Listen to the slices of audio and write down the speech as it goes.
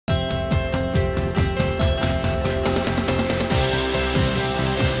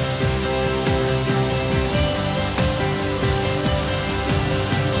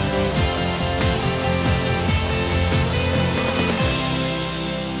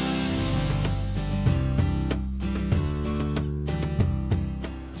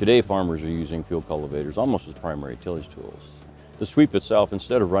Today farmers are using field cultivators almost as primary tillage tools. The sweep itself,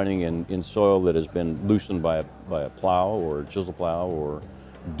 instead of running in soil that has been loosened by a plow or chisel plow or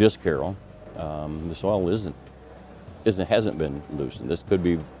disc harrow, the soil hasn't been loosened. This could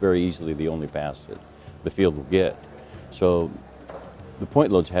be very easily the only pass that the field will get. So the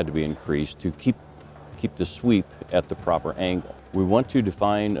point loads had to be increased to keep the sweep at the proper angle. We want to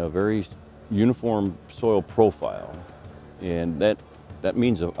define a very uniform soil profile, and that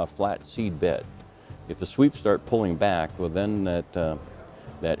means a flat seed bed. If the sweeps start pulling back, well then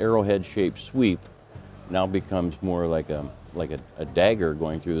that arrowhead-shaped sweep now becomes more like a dagger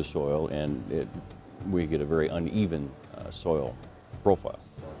going through the soil, and we get a very uneven soil profile.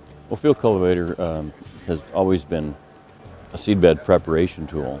 Well, field cultivator has always been a seedbed preparation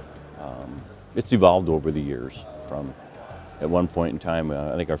tool. It's evolved over the years. From at one point in time,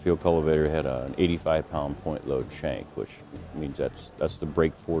 I think our field cultivator had an 85-pound point load shank, which means that's the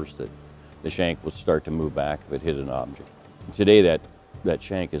brake force that the shank will start to move back if it hit an object. Today that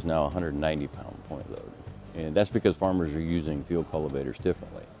shank is now a 190-pound point load, and that's because farmers are using field cultivators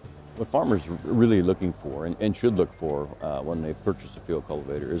differently. What farmers are really looking for and should look for when they purchase a field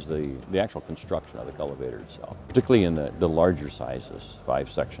cultivator is the actual construction of the cultivator itself, particularly in the larger sizes, 5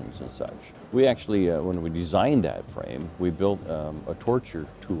 sections and such. We actually, when we designed that frame, we built a torture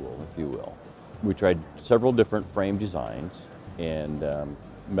tool, if you will. We tried several different frame designs and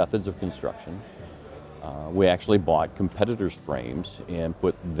methods of construction. We actually bought competitors' frames and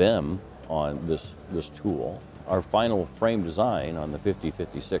put them on this tool. Our final frame design on the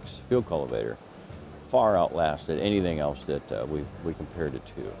 5056 field cultivator far outlasted anything else that we compared it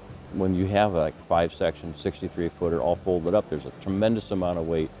to. When you have like 5 sections, 63-footer, all folded up, there's a tremendous amount of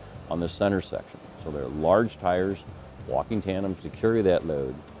weight on the center section. So they're large tires, walking tandems to carry that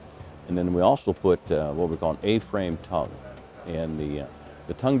load. And then we also put what we call an A-frame tongue. And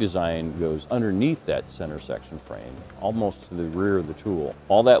the tongue design goes underneath that center section frame, almost to the rear of the tool.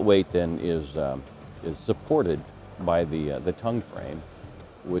 All that weight then is supported by the tongue frame,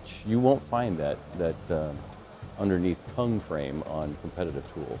 which you won't find that underneath tongue frame on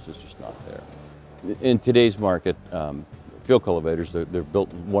competitive tools. It's just not there. In today's market, field cultivators, they're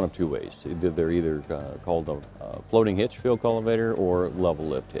built one of 2 ways. They're either called a floating hitch field cultivator or level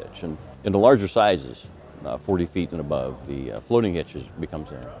lift hitch. And in the larger sizes, 40 feet and above, the floating hitch becomes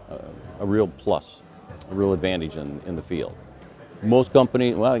a real plus, a real advantage in the field. Most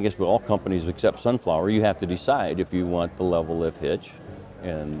companies, well, I guess with all companies except Sunflower, you have to decide if you want the level lift hitch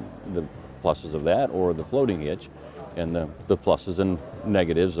and the pluses of that, or the floating hitch and the pluses and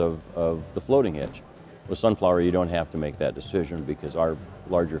negatives of the floating hitch. With Sunflower, you don't have to make that decision because our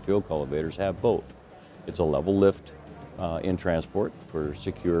larger field cultivators have both. It's a level lift in transport for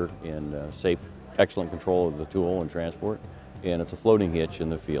secure and safe, excellent control of the tool and transport, and it's a floating hitch in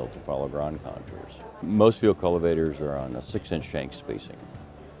the field to follow ground contours. Most field cultivators are on a 6-inch shank spacing.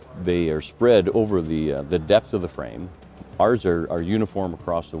 They are spread over the depth of the frame. Ours are uniform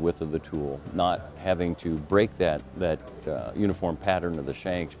across the width of the tool, not having to break that uniform pattern of the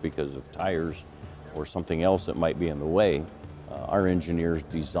shanks because of tires or something else that might be in the way. Our engineers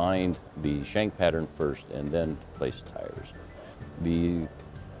designed the shank pattern first and then placed tires. The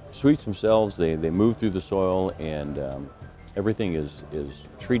sweeps themselves, they move through the soil, and everything is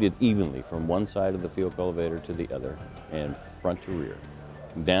treated evenly from one side of the field cultivator to the other and front to rear.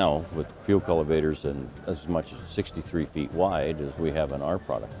 Now, with field cultivators and as much as 63 feet wide as we have in our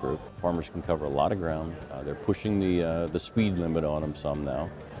product group, farmers can cover a lot of ground. They're pushing the speed limit on them some now,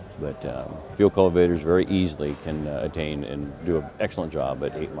 but field cultivators very easily can attain and do an excellent job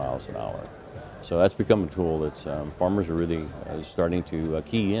at 8 miles an hour. So that's become a tool that farmers are really starting to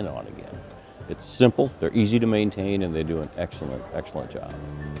key in on again. It's simple, they're easy to maintain, and they do an excellent, excellent job.